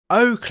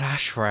Oh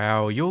Clash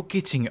Royale, you're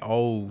getting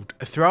old.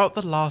 Throughout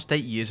the last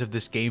 8 years of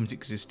this game's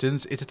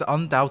existence, it has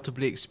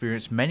undoubtedly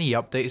experienced many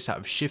updates that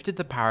have shifted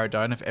the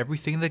paradigm of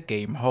everything the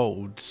game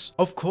holds.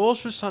 Of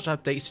course, with such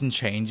updates and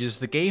changes,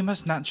 the game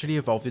has naturally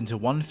evolved into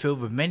one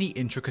filled with many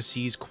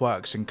intricacies,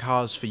 quirks and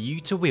cards for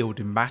you to wield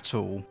in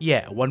battle.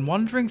 Yet, when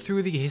wandering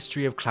through the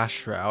history of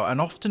Clash Royale,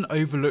 an often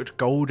overlooked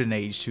golden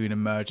age soon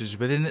emerges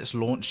within its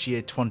launch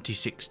year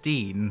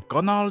 2016.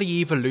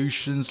 Gonali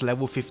Evolutions,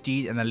 Level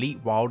 15 and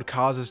Elite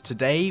Wildcards as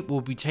today will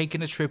be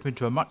taking a trip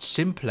into a much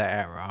simpler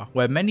era,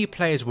 where many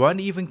players weren't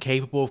even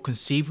capable of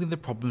conceiving the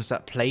problems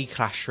that plague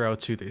Clash Royale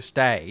to this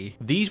day.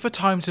 These were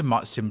times of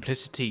much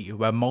simplicity,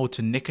 where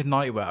Molten Nick and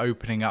Knight were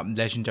opening up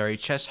legendary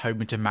chests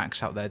hoping to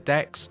max out their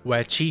decks,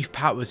 where Chief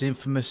Pat was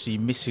infamously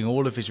missing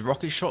all of his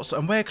rocket shots,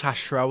 and where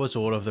Clash Royale was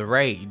all of the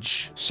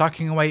rage,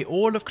 sucking away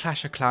all of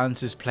Clash of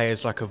Clans'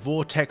 players like a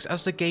vortex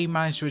as the game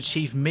managed to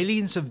achieve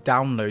millions of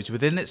downloads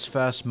within its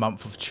first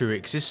month of true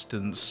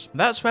existence.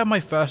 That's where my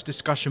first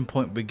discussion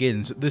point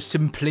begins, the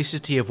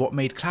simplicity of what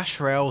made Clash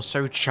Royale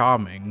so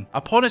charming.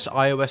 Upon its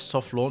iOS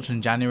soft launch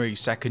on January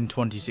 2nd,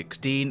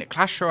 2016,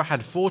 Clash Royale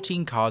had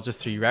 14 cards of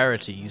 3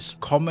 rarities,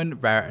 common,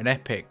 rare and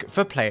epic,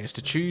 for players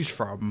to choose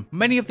from.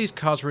 Many of these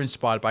cards were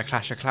inspired by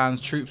Clash of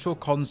Clans troops or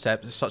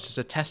concepts such as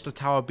the Tesla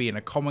Tower being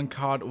a common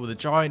card, or the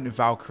Giant,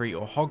 Valkyrie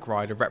or Hog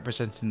Rider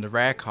representing the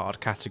rare card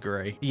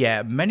category.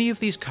 Yeah, many of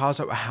these cards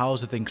that were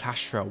housed within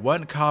Clash Royale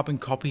weren't carbon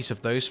copies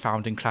of those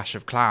found in Clash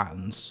of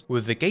Clans,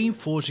 with the game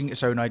forging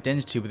its own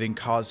identity within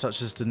cards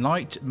such as the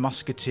Knight,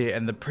 Musketeer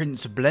and the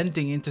Prince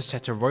blending in to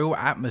set a royal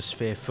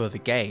atmosphere for the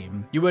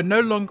game. You were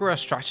no longer a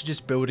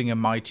strategist building a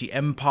mighty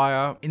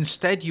empire,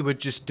 instead you were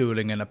just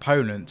dueling an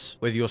opponent,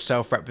 with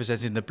yourself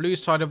representing the blue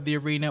side of the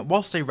arena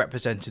whilst they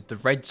represented the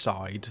red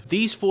side.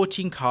 These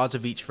 14 cards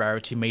of each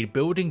rarity made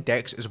building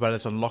decks as well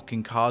as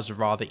unlocking cards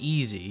rather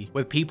easy,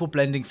 with people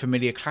blending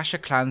familiar Clash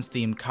of Clans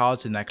themed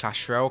cards in their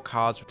Clash Royale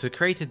cards to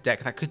create a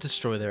deck that could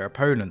destroy their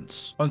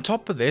opponents. On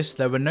top of this,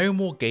 there were no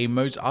more game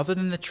modes other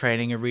than the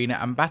training arena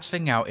and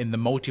battling out in the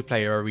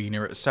multiplayer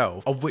arena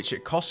itself, of which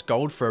it cost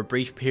gold for a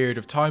brief period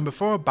of time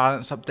before a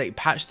balance update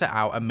patched it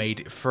out and made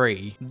it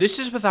free. This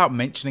is without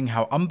mentioning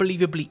how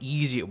unbelievably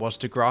easy it was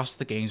to grasp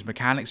the game's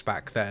mechanics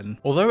back then.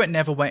 Although it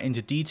never went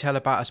into detail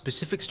about a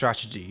specific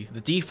strategy,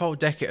 the default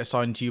deck it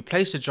assigned to you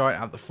placed a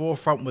giant at the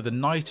forefront with a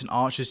knight and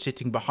archers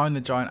sitting behind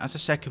the giant as a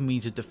second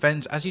means of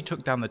defense as you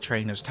took down the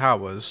trainers'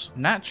 towers.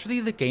 Naturally,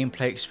 the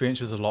gameplay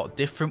experience was a lot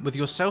different, with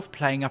yourself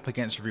playing up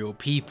against real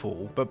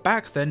people, but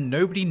back then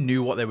nobody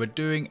knew what they were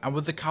doing, and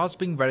with the cards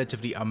being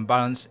relatively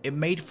unbalanced, it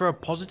made for a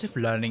positive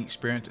learning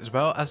experience as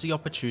well as the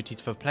opportunity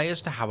for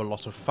players to have a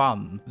lot of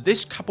fun.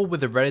 This, coupled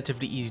with a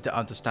relatively easy to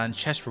understand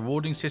chest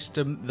rewarding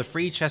system, the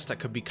free chest that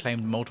could be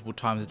claimed multiple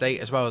times a day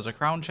as well as a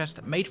crown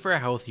chest, made for a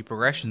healthy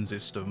progression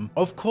system.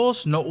 Of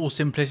course, not all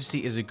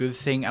simplicity is a good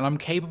thing, and I'm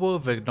capable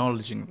of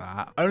acknowledging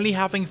that. Only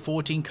having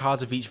 14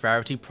 cards of each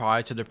rarity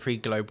prior to the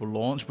pre-global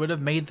launch would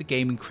have made the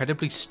game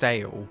incredibly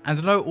stale, and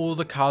although all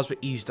the cards were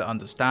easy to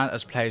understand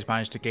as players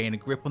managed to gain a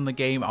grip on the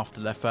game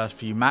after their first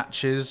few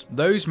matches,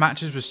 those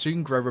matches would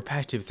soon grow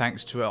repetitive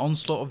thanks to an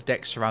onslaught of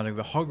decks surrounding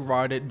the Hog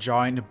Rider,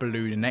 Giant,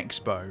 Balloon and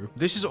X-Bow.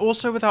 This is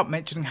also without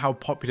mentioning how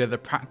popular the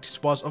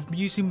practice was of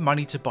using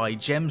money to buy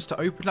gems to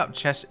open up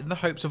chests in the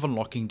hopes of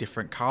unlocking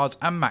different cards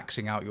and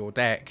maxing out your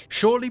deck.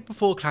 Shortly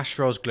before Clash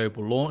Royale's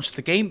global launch,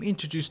 the game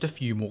introduced a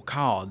few more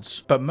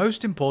cards, but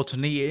most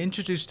importantly it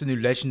introduced a new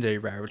legendary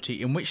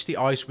rarity in which the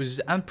Ice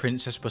Wizard and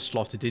Princess were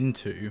slotted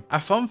into. A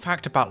fun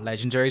fact about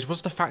legendaries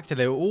was the fact that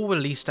they were all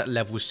released at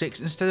level 6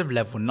 instead of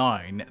level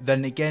 9.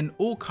 Then again,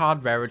 all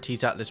card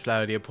rarities at this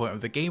earlier point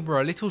of the game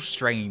were a little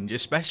strange,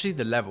 especially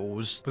the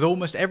levels, with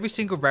almost every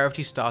single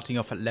rarity starting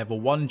off at level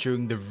 1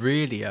 during the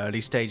really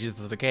early stages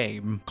of the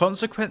game.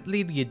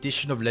 Consequently, the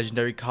addition of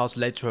legendary cards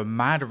led to a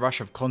mad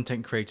rush of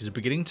content creators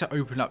beginning to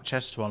open up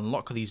chests to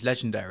unlock these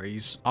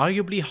legendaries,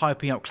 arguably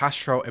hyping up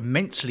Clash Royale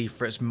immensely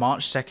for its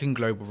March 2nd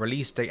global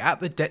release date, at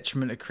the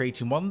detriment of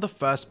creating one of the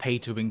first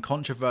pay-to-win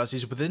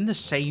controversies within the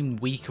same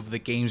week of the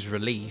game's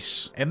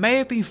release. It may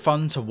have been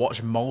fun to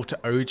watch Molt,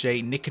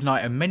 OJ, Nick and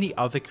Knight and many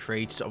other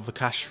creators of the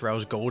Clash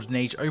Royale's golden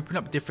age open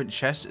up different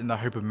chests in the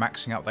hope of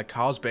maxing out their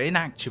cards, but in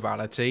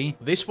actuality,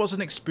 this was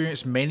an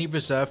experience mainly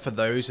reserved for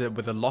those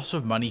with a lot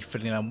of money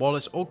filling their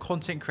wallets or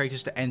content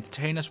creators to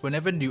entertain us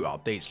whenever new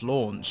updates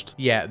launched.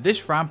 Yeah,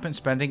 this rampant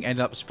spending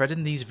ended up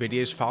spreading these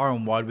videos far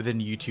and wide within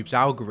YouTube's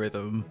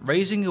algorithm,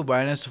 raising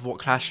awareness of what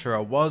Clash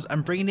Royale was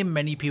and bringing in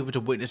many people to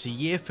witness a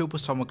year filled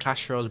with some of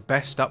Clash Royale's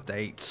best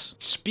updates.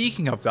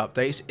 Speaking of the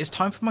updates, it's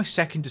time for my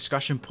second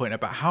discussion point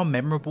about how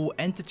memorable,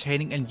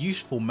 entertaining and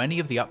useful many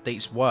of the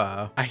updates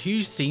were. A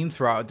huge theme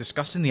throughout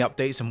discussing the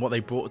updates and what they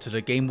brought to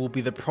the game will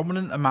be the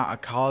prominent amount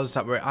of cards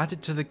that were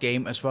added to the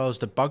game as well as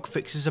the bug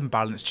fixes and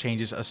balance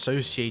changes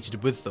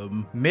associated with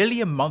them.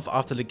 Merely a month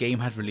after the game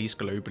had released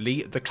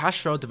globally, the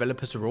Clash Royale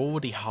developers were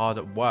already hard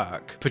at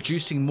work,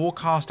 producing more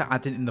cards to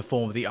add in the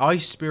form of the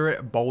Ice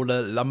Spirit,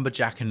 Bowler,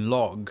 Lumberjack and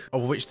Log,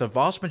 of which the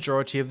vast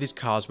majority of these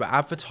cards were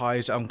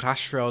advertised on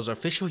Clash Royale's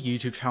official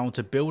YouTube channel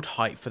to build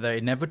hype for their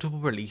inevitable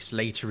release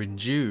later in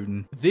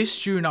June. This This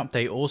June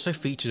update also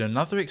featured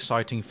another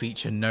exciting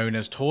feature known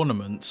as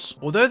tournaments.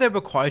 Although they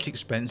were quite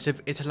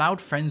expensive, it allowed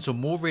friends or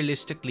more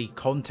realistically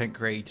content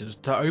creators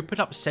to open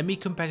up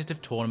semi-competitive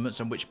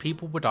tournaments in which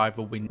people would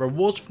either win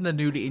rewards from the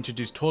newly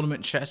introduced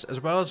tournament chests as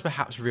well as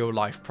perhaps real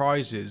life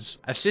prizes,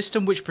 a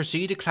system which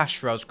preceded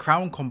Clash Royale's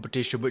crown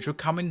competition which would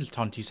come in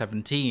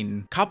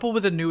 2017. Coupled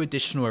with a new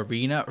additional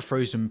arena,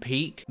 Frozen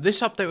Peak, this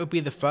update would be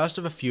the first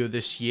of a few of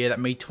this year that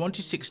made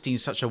 2016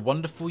 such a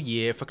wonderful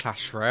year for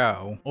Clash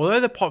Royale. Although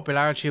the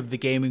popularity of the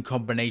game in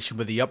combination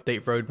with the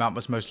update roadmap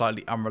was most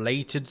likely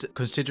unrelated,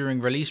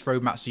 considering release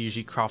roadmaps are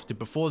usually crafted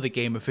before the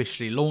game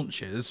officially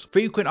launches,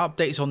 frequent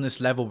updates on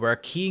this level were a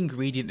key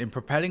ingredient in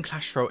propelling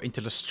Clash Royale into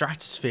the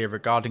stratosphere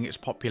regarding its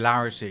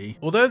popularity.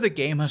 Although the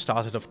game has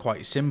started off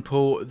quite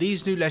simple,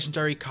 these new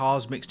legendary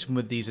cards mixed in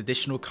with these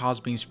additional cards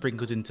being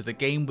sprinkled into the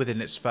game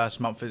within its first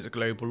month as a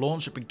global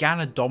launch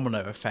began a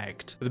domino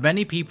effect, with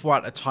many people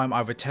at the time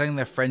either telling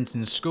their friends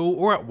in school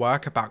or at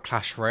work about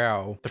Clash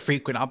Royale, the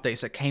frequent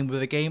updates that came with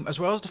the game, as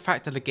well as the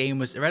fact that the game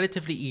was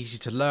relatively easy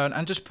to learn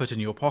and just put in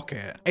your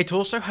pocket. It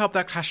also helped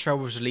that Clash Royale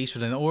was released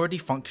with an already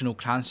functional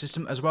clan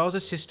system as well as a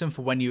system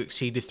for when you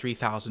exceeded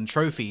 3,000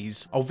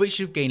 trophies, of which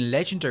you gain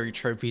legendary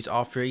trophies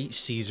after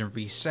each season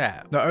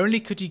reset. Not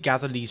only could you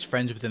gather these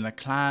friends within a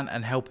clan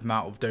and help them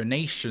out with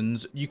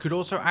donations, you could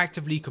also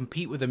actively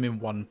compete with them in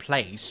one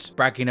place,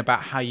 bragging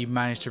about how you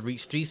managed to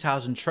reach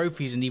 3,000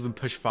 trophies and even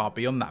push far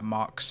beyond that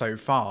mark so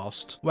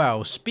fast.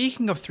 Well,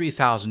 speaking of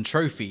 3,000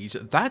 trophies,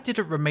 that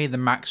didn't remain the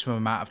maximum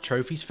amount of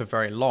trophies for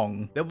very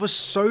long. There were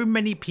so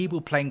many people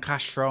playing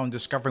Clash Royale and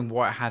discovering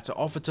what it had to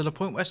offer to the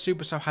point where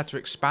Supercell had to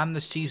expand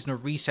the seasonal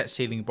reset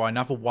ceiling by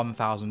another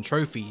 1,000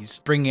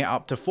 trophies, bringing it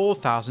up to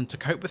 4,000 to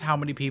cope with how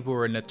many people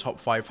were in the top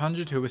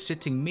 500 who were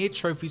sitting mere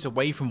trophies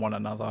away from one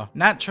another.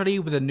 Naturally,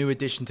 with a new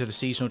addition to the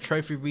seasonal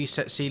trophy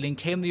reset ceiling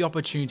came the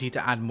opportunity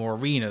to add more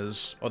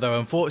arenas, although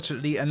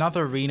unfortunately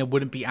another arena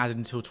wouldn't be added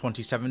until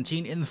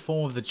 2017 in the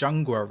form of the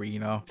Jungle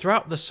Arena.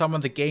 Throughout the summer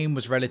the game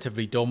was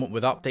relatively dormant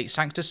with updates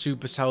thanks to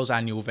Supercell's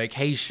annual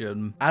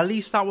vacation. At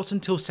least that was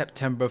until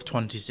September of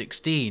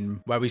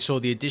 2016, where we saw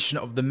the addition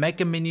of the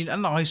Mega Minion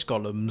and Ice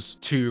Golems,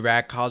 two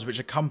rare cards which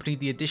accompanied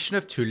the addition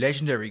of two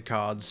legendary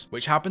cards,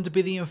 which happened to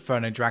be the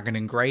Inferno Dragon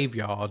and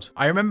Graveyard.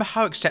 I remember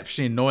how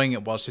exceptionally annoying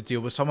it was to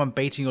deal with someone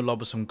baiting your lob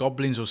with some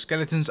goblins or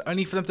skeletons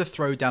only for them to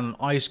throw down an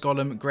Ice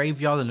Golem,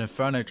 Graveyard and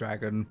Inferno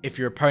Dragon. If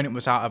your opponent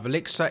was out of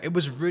elixir, it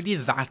was really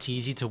that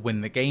easy to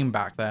win the game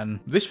back then.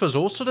 This was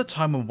also the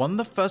time when one of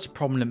the first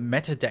prominent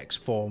meta decks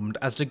formed,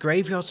 as the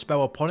Graveyard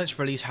spell upon its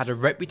release had a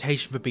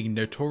reputation for being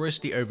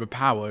notoriously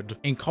overpowered.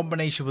 In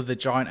combination with the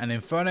Giant and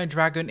Inferno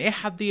Dragon, it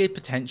had the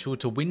potential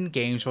to win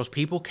games whilst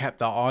people kept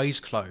their eyes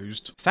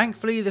closed.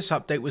 Thankfully, this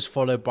update was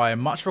followed by a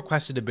much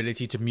requested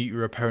ability to mute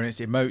your opponent's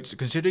emotes,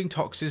 considering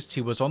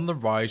toxicity was on the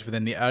rise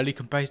within the early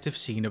competitive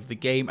scene of the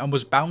game and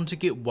was bound to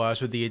get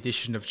worse with the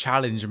addition of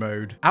challenge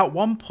mode. At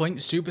one point,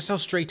 Supercell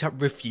straight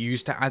up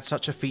refused to add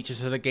such a feature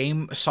to the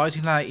game,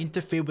 citing that it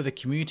interfered with the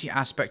community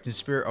aspect and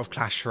spirit of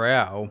Clash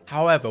Royale.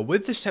 However,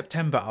 with the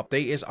September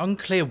update, it's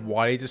unclear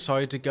why they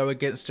decided to go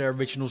against their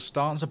original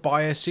stance, but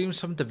I assume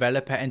some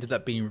developer ended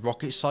up being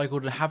rocket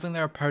cycled and having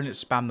their opponent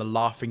spam the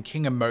Laughing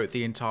King emote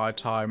the entire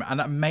time, and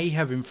that may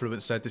have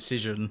influenced their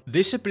decision.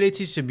 This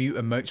ability to mute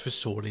emotes was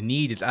sorely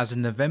needed, as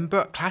in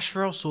November, Clash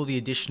Royale saw the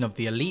addition of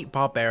the Elite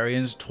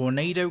Barbarians,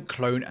 Tornado,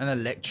 Clone and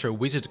Electro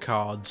Wizard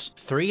cards.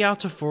 3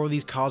 out of 4 of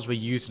these cards were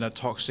used in a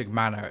toxic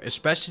manner,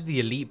 especially the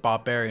Elite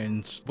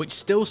Barbarians, which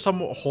still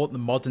somewhat haunt the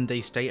modern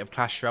day state of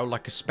Clash Royale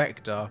like a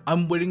spectre,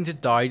 unwilling to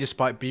die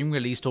despite being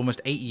released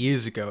almost 8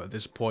 years ago at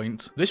this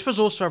point. This was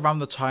also around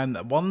the time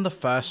that one of the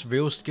first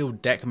real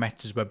skilled deck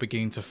metas were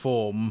beginning to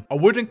form. I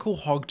wouldn't call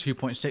Hog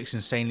 2.6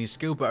 insanely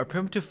skilled, but a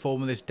primitive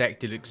form of this deck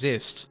did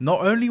exist.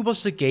 Not only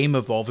was the game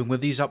evolving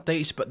with these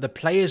updates, but the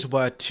players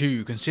were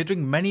too,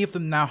 considering many of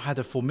them now had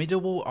a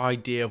formidable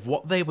idea of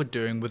what they were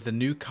doing with the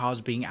new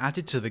cards being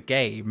added to the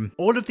game.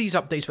 All of these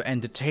updates were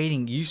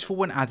entertaining, useful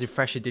when added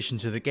fresh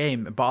additions to the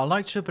game, but I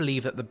like to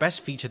believe that the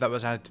best feature that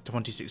was added to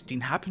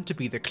 2016 happened to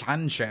be the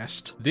clan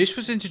chest. This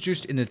was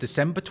introduced in the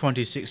December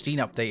 2016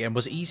 update and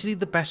was easily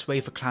the best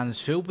way for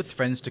clans filled with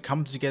friends to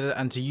come together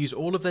and to use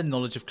all of their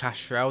knowledge of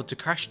Clash Royale to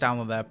crash down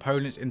on their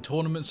opponents in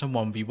tournaments and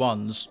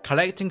 1v1s,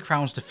 collecting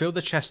crowns to fill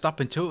the chest up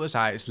until it was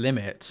at its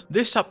limit.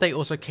 This update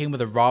also came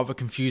with a rather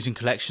confusing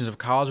collections of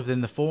cards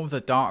within the form of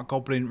the Dark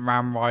Goblin,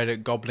 Ram Rider,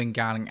 Goblin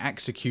Gang, and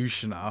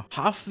Executioner.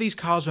 Half of these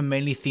cards were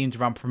mainly themed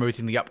around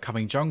promoting the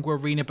upcoming Jungle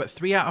Arena, but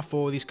 3 out of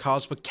 4 of these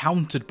cards were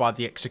countered by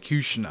the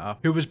Executioner,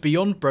 who was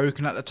beyond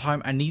broken at the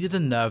time and needed a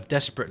nerf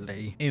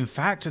desperately. In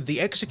fact,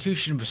 the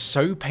Executioner was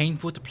so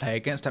painful to play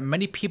against that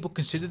many people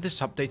considered this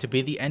update to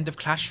be the end of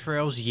Clash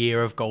Royale's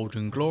year of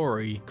golden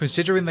glory.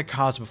 Considering the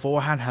cards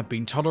beforehand had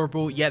been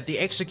tolerable, yet the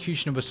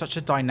Executioner was such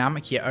a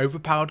dynamic yet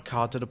overpowered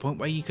card to the point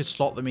where you could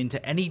slot them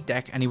into any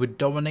deck and he would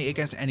dominate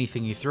against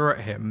anything you threw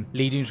at him,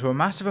 leading to a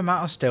massive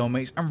amount of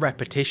stalemates and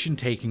repetition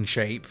taking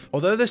shape.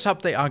 Although this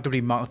update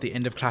arguably marked the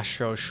end of Clash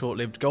Royale's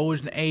short-lived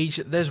golden age,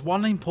 there's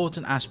one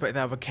important aspect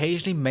that I've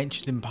occasionally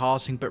mentioned in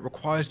passing but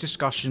requires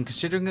discussion,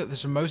 considering that this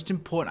is the most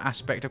important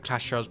aspect aspect of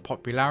Clash Royale's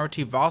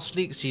popularity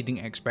vastly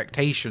exceeding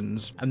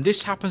expectations. And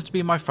this happens to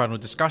be my final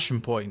discussion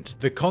point: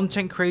 the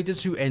content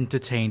creators who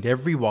entertained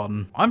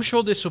everyone. I'm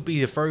sure this will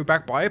be a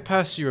throwback, but I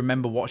personally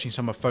remember watching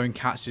some of Phone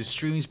Cats'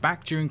 streams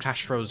back during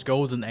Clash Royale's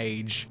golden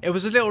age. It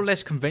was a little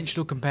less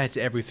conventional compared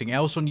to everything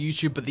else on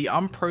YouTube, but the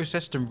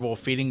unprocessed and raw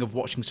feeling of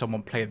watching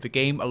someone play the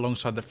game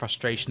alongside the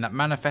frustration that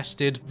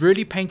manifested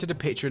really painted a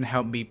picture and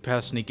helped me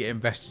personally get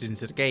invested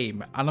into the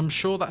game, and I'm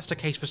sure that's the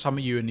case for some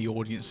of you in the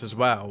audience as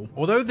well.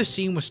 Although the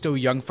scene was still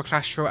young for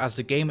Clash Royale, as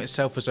the game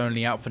itself was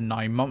only out for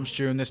 9 months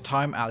during this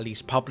time, at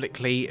least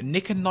publicly,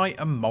 Nick and Knight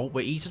and Molt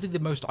were easily the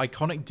most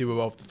iconic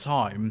duo of the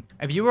time.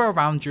 If you were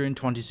around during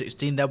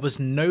 2016, there was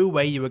no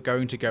way you were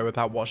going to go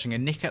without watching a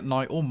Nick at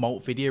Night or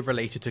Molt video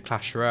related to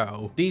Clash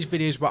Royale. These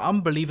videos were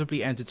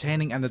unbelievably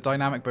entertaining, and the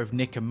dynamic both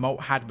Nick and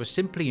Molt had was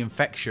simply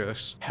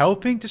infectious,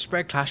 helping to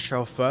spread Clash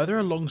Royale further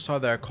alongside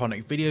their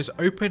iconic videos,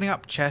 opening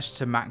up chests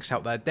to max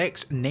out their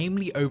decks,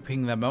 namely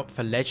opening them up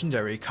for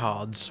legendary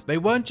cards. They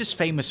weren't just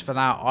famous for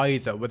that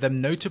either, with them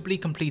notably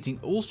completing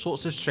all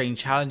sorts of strange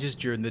challenges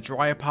during the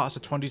drier parts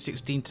of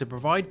 2016 to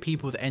provide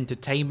people with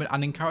entertainment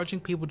and encouraging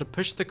people to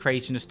push the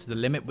craziness to the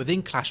limit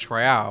within Clash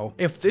Royale.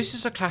 If this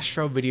is a Clash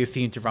Royale video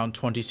themed around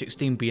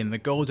 2016 being the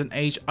golden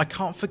age, I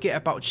can't forget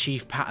about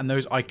Chief Pat and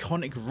those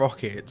iconic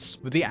rockets.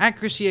 With the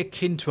accuracy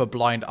akin to a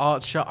blind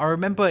archer, I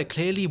remember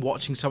clearly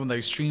watching some of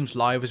those streams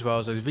live as well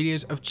as those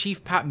videos of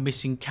Chief Pat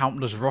missing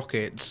countless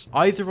rockets,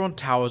 either on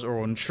towers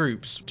or on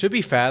troops. To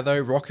be fair though,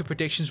 rocket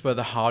predictions were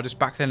the hardest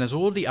back then, as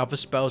all the other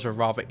spells were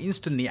rather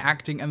instantly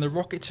acting and the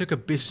rocket took a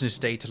business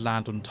day to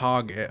land on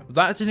target.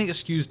 That didn't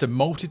excuse the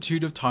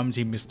multitude of times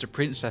he missed the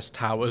princess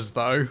towers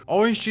though.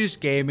 Orange Juice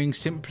Gaming,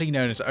 simply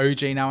known as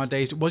OJ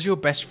nowadays, was your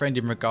best friend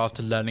in regards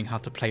to learning how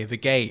to play the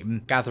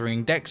game,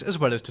 gathering decks as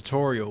well as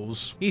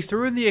tutorials. He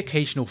threw in the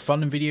occasional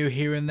fun video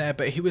here and there,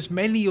 but he was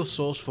mainly your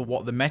source for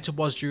what the meta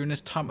was during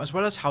this time as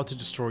well as how to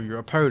destroy your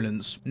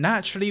opponents.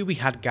 Naturally, we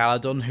had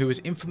Galadon, who was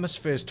infamous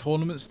for his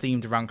tournaments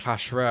themed around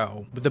Clash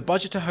Royale. With the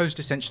budget to host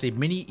essentially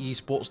mini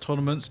esports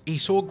tournaments, he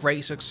saw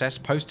great success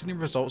posting the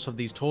results of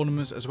these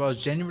tournaments as well as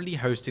generally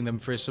hosting them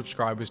for his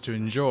subscribers to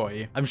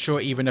enjoy. I'm sure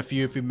even a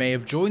few of you may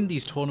have joined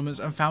these tournaments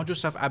and found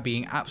yourself at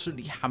being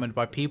absolutely hammered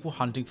by people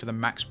hunting for the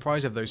max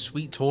prize of those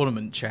sweet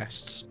tournament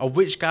chests, of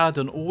which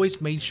Galadon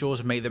always made sure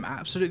to make them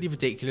absolutely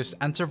ridiculous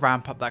and to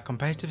ramp up that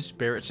competitive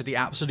spirit to the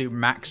absolute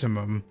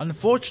maximum.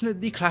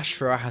 Unfortunately, Clash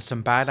Royale has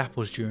some bad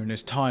apples during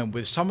this time,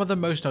 with some of the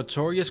most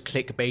notorious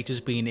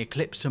clickbaiters being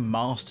Eclipse and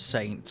Master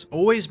Saint,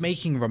 always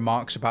making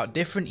remarks about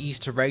different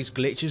Easter eggs,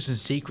 glitches and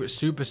secret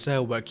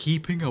Supercell were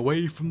keeping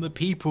away from the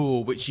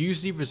people, which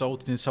usually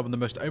resulted in some of the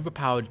most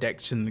overpowered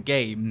decks in the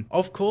game.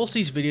 Of course,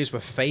 these videos were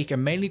fake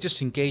and mainly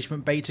just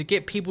engagement bait to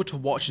get people to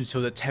watch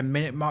until the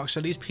 10-minute mark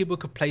so these people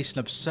could place an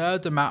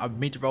absurd amount of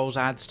mid-rolls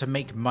ads to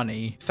make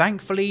money.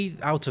 Thankfully,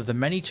 out of the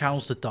many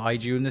channels that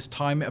died during this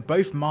time,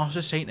 both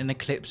Master Saint and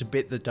Eclipse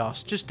bit the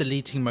dust, just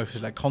deleting most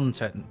of their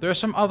content. There are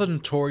some other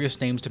notorious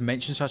names to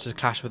mention such as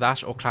Clash with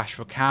Ash or Clash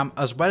for Cam,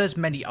 as well as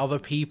many other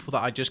people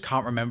that I just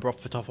can't remember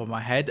off the top of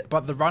my head,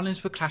 but the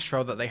run-ins with Clash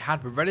Royale that they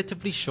had were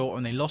relatively short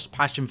and they lost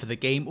passion for the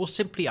game or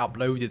simply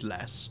uploaded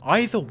less.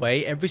 Either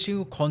way, every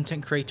single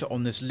content creator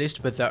on this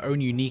list with their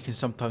own unique and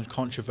sometimes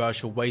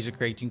controversial ways of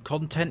creating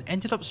content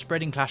ended up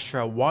spreading Clash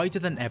Royale wider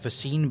than ever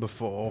seen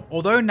before.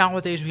 Although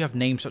nowadays we have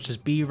names such as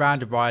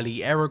B-Rand,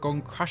 Riley,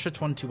 Aragon,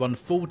 Crusher21,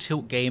 Full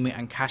Tilt Gaming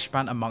and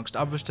Cashban amongst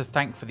others to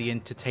thank for the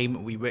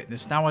entertainment we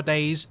witness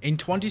nowadays, in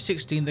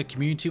 2016 the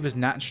community was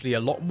naturally a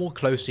lot more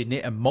closely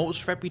knit and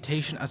Molt's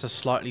reputation as a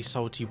slightly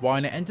salty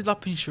whiner ended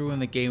up ensuring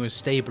the game was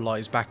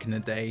stabilised back in the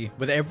day,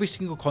 with every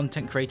single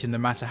content creator no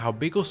matter how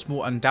big or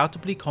small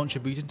undoubtedly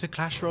contributing to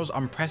Clash Royale's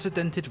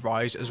unprecedented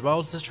rise as well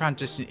as the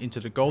transition into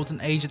the golden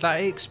age that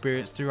it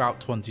experienced throughout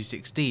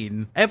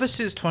 2016. Ever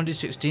since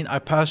 2016, I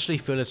personally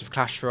feel as if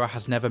Clash Royale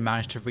has never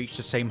managed to reach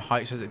the same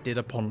heights as it did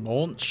upon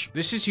launch.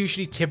 This is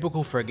usually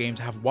typical for a game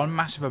to have one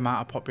massive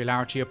amount of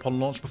popularity upon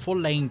launch before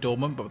laying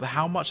dormant, but with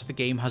how much the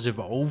game has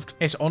evolved,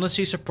 it's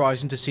honestly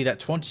surprising to see that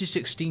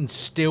 2016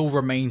 still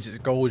remains its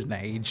golden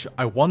age.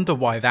 I wonder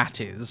why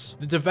that is.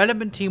 The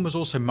development team was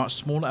also much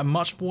smaller and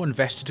much more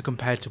invested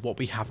compared to what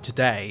we have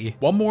today.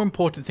 One more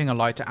important thing I'd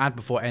like to add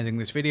before ending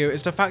this video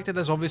is the fact that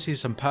there's obviously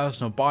some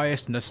personal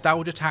bias,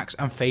 nostalgia tax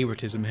and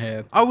favoritism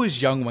here. I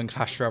was young when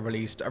Clash Royale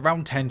released,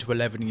 around 10 to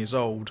 11 years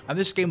old, and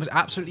this game was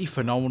absolutely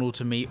phenomenal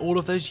to me all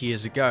of those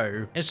years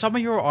ago. In some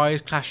of your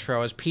eyes, Clash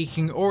Royale is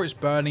peaking, or it's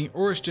burning,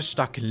 or it's just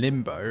stuck in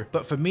limbo,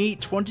 but for me,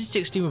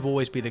 2016 will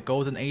always be the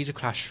golden age of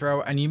Clash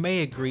Royale, and you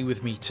may agree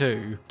with me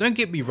too. Don't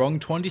get me wrong,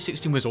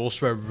 2016 was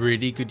also a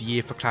really good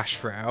year for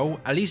Clash Royale,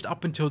 at least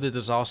up until the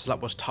disaster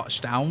that was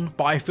Touchdown,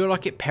 but I feel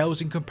like it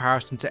pales in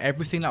comparison to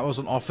everything that was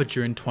on offer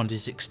during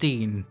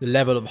 2016. The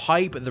level of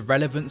hype, the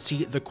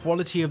relevancy, the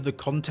quality of the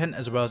content,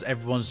 as well as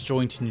everyone's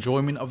joint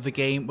enjoyment of the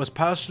game was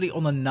personally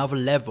on another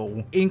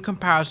level in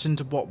comparison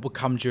to what would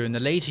come during the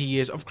later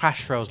years of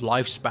Clash Royale's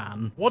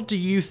lifespan. What do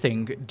you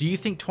think? Do you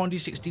think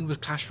 2016 was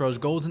Clash Royale's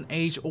golden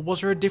age, or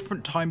was there a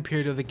different time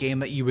period of the game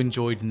that you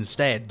enjoyed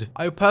instead?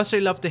 I would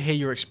personally love to hear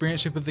your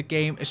experiences with the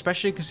game,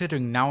 especially considering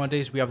considering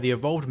nowadays we have the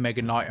evolved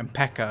Mega Knight and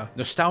P.E.K.K.A.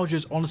 Nostalgia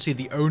is honestly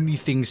the only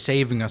thing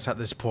saving us at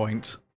this point.